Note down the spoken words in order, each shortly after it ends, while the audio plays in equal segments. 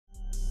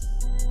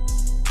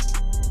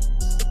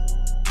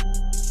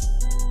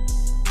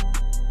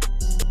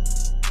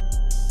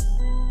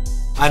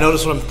I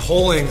notice when I'm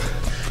pulling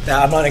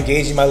that I'm not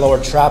engaging my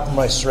lower trap and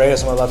my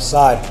serratus on my left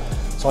side.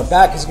 So my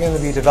back is going to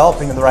be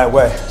developing in the right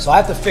way. So I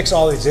have to fix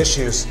all these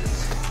issues.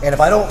 And if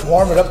I don't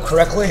warm it up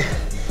correctly,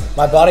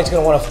 my body's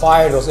going to want to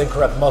fire those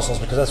incorrect muscles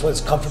because that's what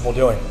it's comfortable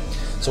doing.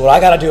 So what I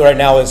got to do right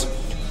now is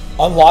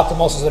unlock the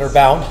muscles that are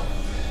bound.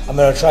 I'm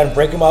going to try and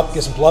break them up,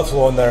 get some blood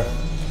flow in there.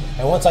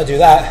 And once I do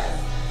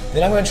that,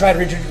 then I'm going to try to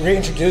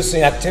reintroduce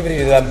the activity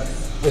to them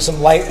with some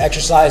light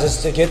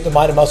exercises to get the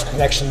mind and muscle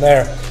connection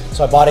there,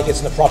 so my body gets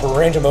in the proper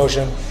range of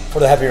motion for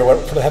the heavier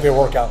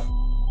workout.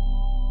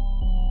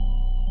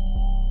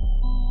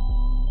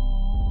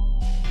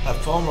 I'm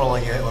foam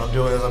rolling it. What I'm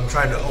doing is I'm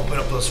trying to open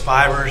up those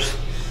fibers,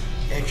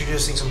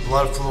 introducing some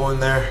blood flow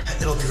in there.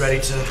 It'll be ready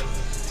to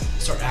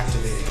start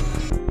activating.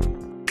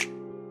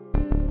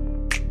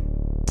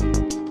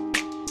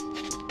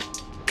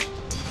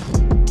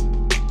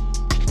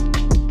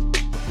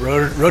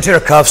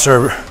 Rotator cuffs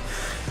are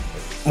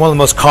one of the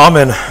most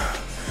common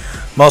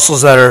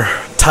muscles that are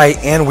tight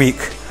and weak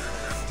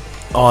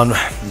on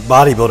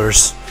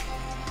bodybuilders.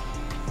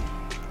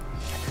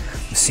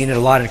 I've seen it a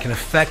lot. It can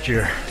affect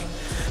your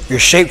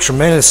shape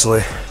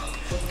tremendously.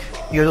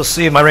 You'll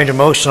see my range of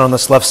motion on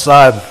this left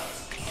side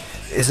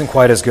isn't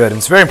quite as good. And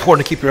it's very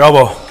important to keep your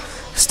elbow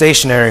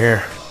stationary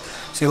here.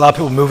 See a lot of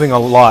people moving a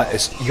lot.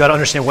 You got to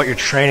understand what you're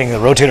training. The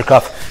rotator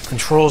cuff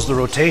controls the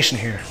rotation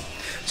here.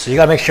 So you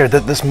got to make sure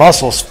that this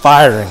muscle's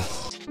firing.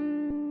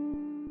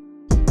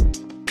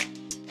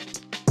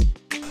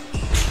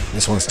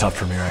 This one's tough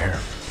for me right here.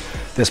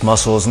 This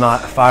muscle is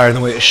not firing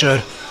the way it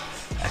should.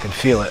 I can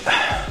feel it.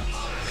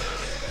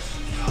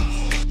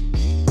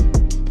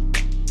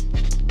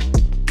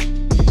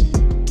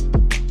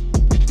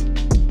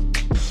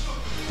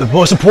 The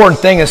most important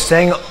thing is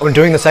when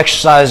doing this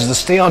exercise is to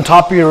stay on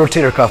top of your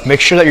rotator cuff.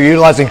 Make sure that you're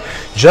utilizing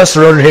just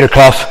the rotator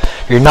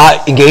cuff. You're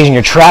not engaging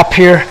your trap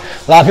here.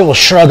 A lot of people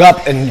shrug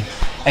up and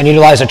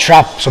utilize a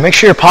trap. So make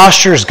sure your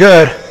posture is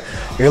good.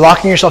 You're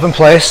locking yourself in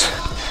place.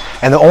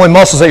 And the only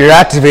muscles that you're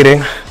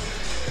activating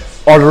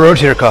are the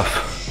rotator cuff.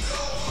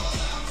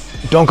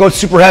 Don't go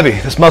super heavy.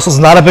 This muscle is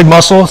not a big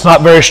muscle. It's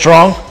not very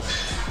strong.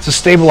 It's a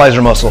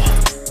stabilizer muscle.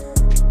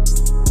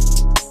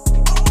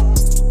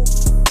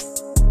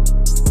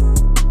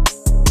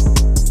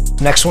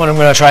 Next one, I'm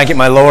going to try and get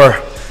my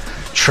lower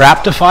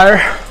trap to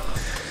fire.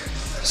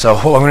 So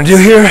what I'm going to do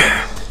here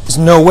is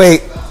no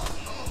weight.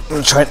 I'm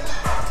going to try and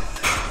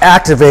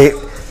activate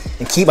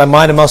and keep my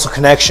mind and muscle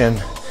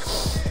connection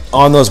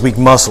on those weak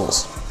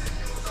muscles.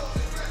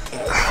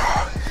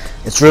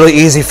 It's really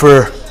easy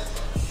for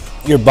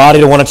your body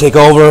to want to take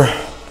over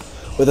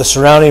with the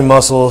surrounding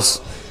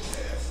muscles.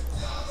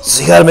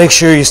 So you got to make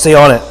sure you stay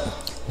on it.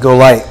 Go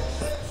light.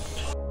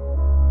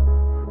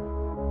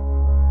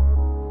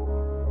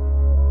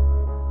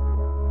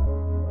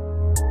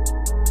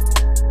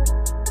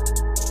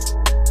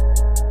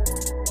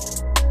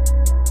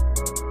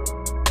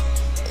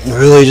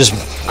 Really just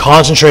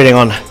concentrating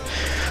on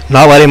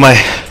not letting my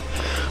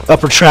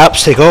upper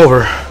traps take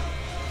over.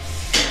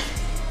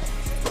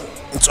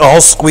 It's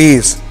all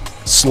squeeze,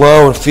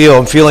 slow and feel.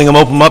 I'm feeling them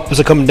open up as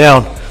I come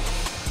down.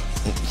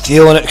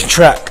 Feeling it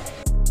contract.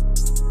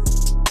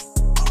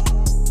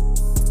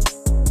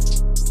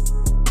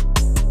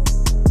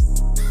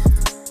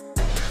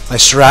 My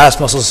serratus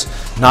muscle's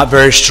not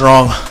very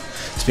strong.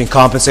 It's being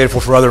compensated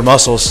for other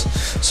muscles.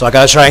 So I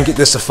gotta try and get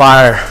this to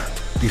fire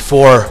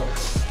before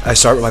I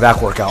start with my back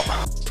workout.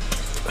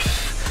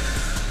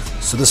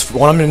 So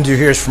what I'm gonna do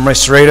here is for my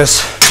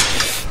serratus.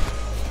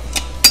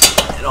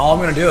 And all I'm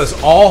gonna do is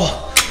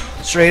all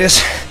serratus.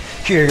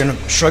 Here, you're gonna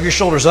shrug your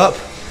shoulders up,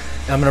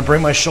 and I'm gonna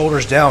bring my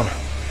shoulders down.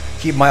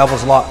 Keep my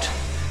elbows locked,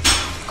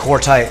 core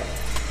tight,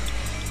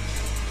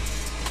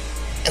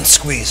 and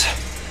squeeze.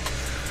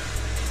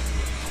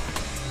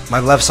 My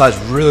left side's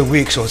really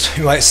weak, so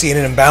you might see an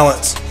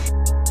imbalance.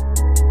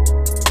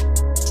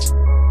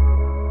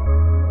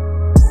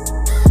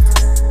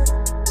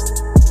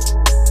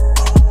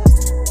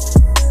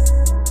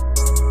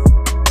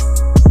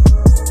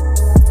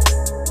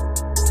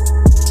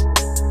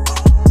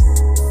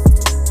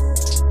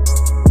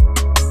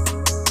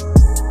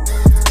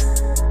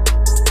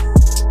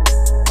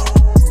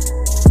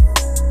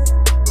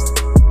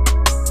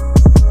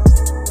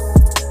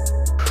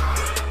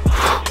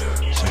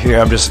 Here,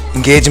 I'm just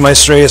engaging my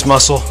serratus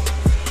muscle,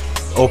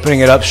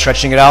 opening it up,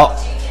 stretching it out,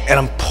 and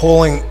I'm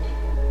pulling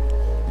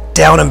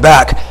down and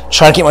back,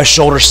 trying to keep my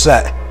shoulders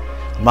set.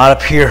 I'm not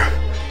up here,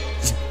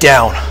 it's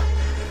down.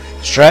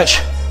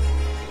 Stretch.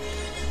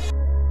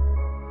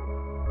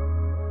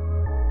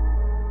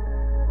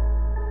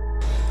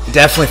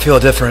 Definitely feel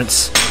a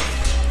difference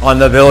on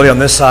the ability on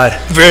this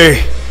side.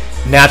 Very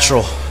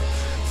natural.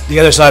 The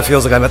other side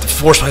feels like I have to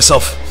force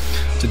myself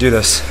to do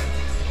this.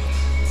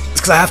 It's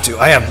because I have to,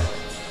 I am.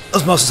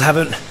 Those muscles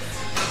haven't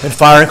been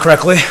firing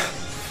correctly.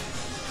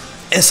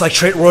 It's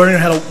like learning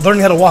how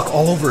to walk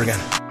all over again.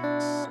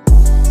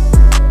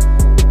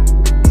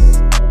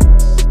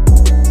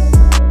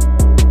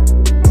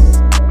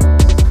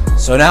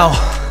 So now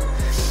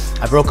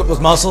I broke up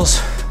those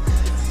muscles,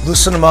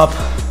 loosened them up.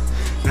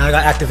 Now I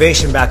got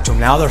activation back to them.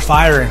 Now they're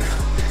firing.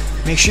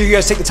 Make sure you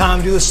guys take the time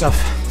to do this stuff.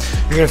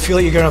 You're gonna feel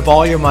it, you're gonna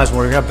volumize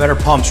more, you're gonna have better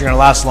pumps, you're gonna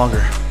last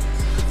longer.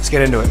 Let's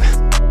get into it.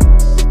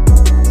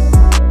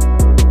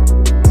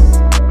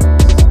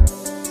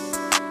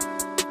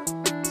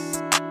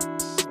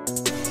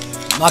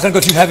 I'm not gonna go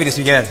too heavy this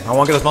weekend. I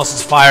wanna get those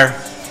muscles fire,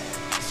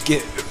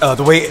 get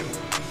the weight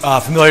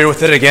familiar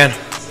with it again.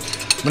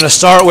 I'm gonna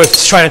start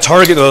with trying to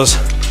target those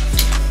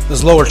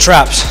lower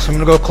traps. So I'm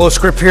gonna go close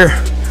grip here,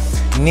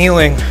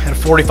 kneeling at a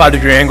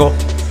 45-degree angle.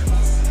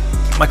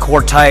 My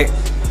core tight,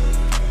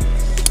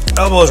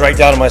 elbows right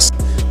down to my side.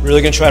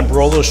 Really gonna try and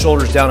roll those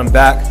shoulders down and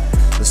back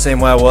the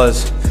same way I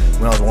was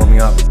when I was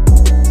warming up.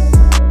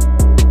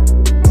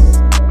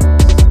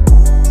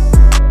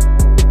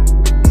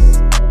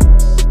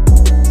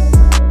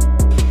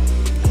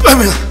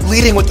 I'm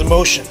leading with the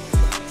motion,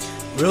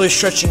 really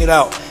stretching it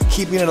out,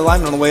 keeping it in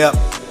alignment on the way up.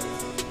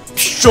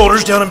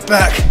 Shoulders down and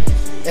back,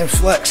 and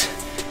flex.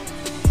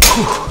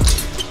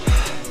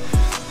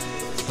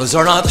 Those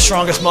are not the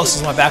strongest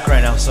muscles in my back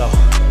right now, so.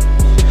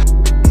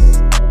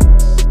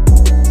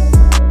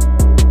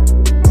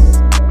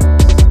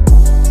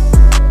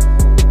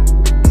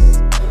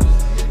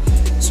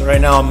 So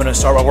right now I'm gonna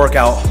start my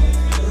workout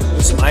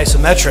with some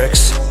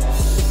isometrics,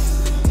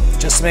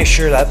 just to make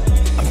sure that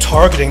I'm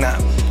targeting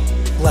that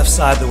left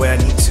side the way I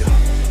need to.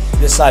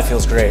 This side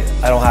feels great.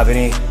 I don't have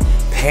any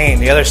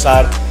pain. The other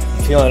side,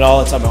 I'm feeling it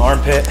all inside my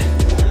armpit.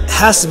 It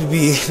has to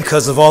be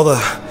because of all the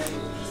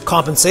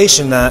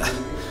compensation that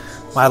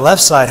my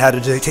left side had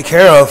to take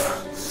care of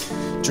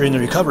during the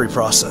recovery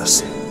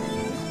process.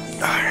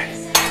 All right.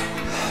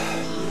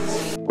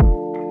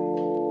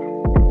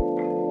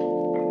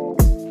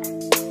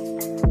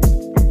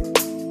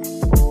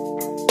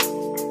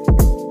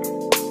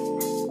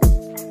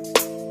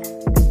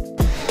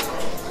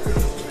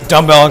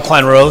 Dumbbell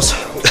incline rows,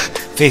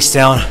 face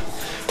down.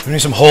 We're doing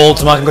some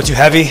holds. I'm not gonna go too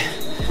heavy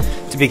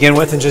to begin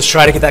with and just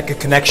try to get that good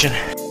connection.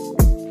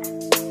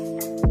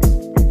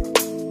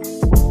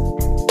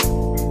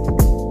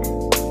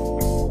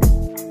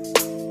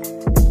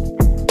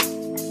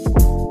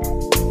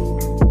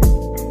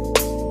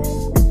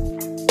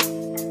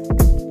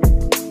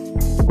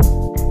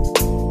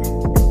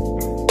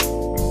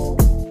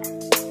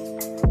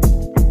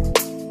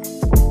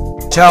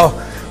 Tell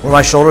where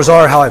my shoulders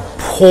are, how I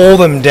pull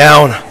them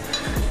down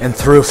and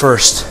through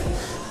first.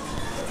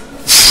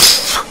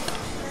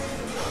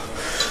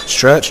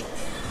 Stretch.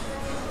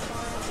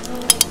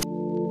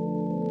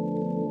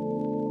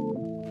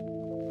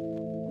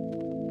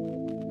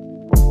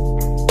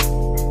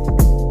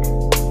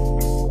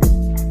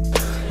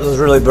 Those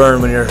really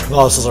burn when your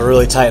muscles are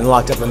really tight and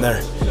locked up in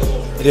there.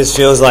 It just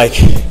feels like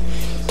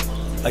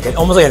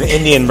almost like an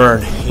Indian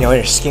burn. You know, when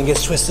your skin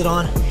gets twisted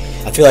on.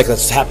 I feel like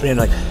that's happening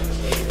like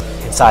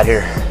inside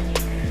here.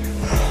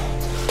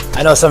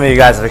 I know some of you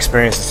guys have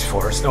experienced this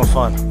before. It's no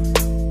fun.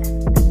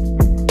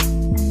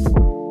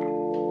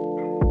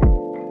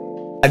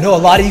 I know a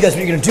lot of you guys,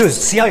 what you're gonna do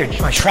is see how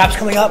my trap's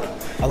coming up.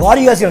 A lot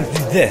of you guys are gonna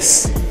do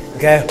this,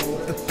 okay?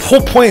 The whole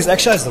point is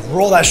exercise is to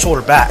roll that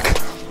shoulder back.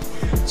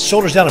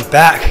 Shoulders down and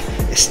back,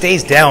 it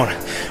stays down.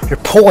 You're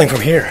pulling from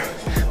here.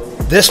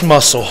 This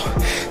muscle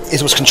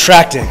is what's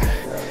contracting.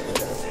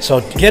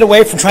 So get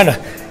away from trying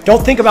to,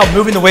 don't think about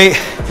moving the weight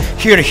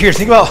here to here.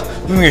 Think about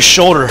moving your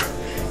shoulder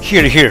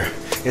here to here.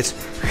 It's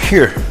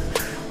here,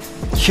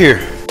 here,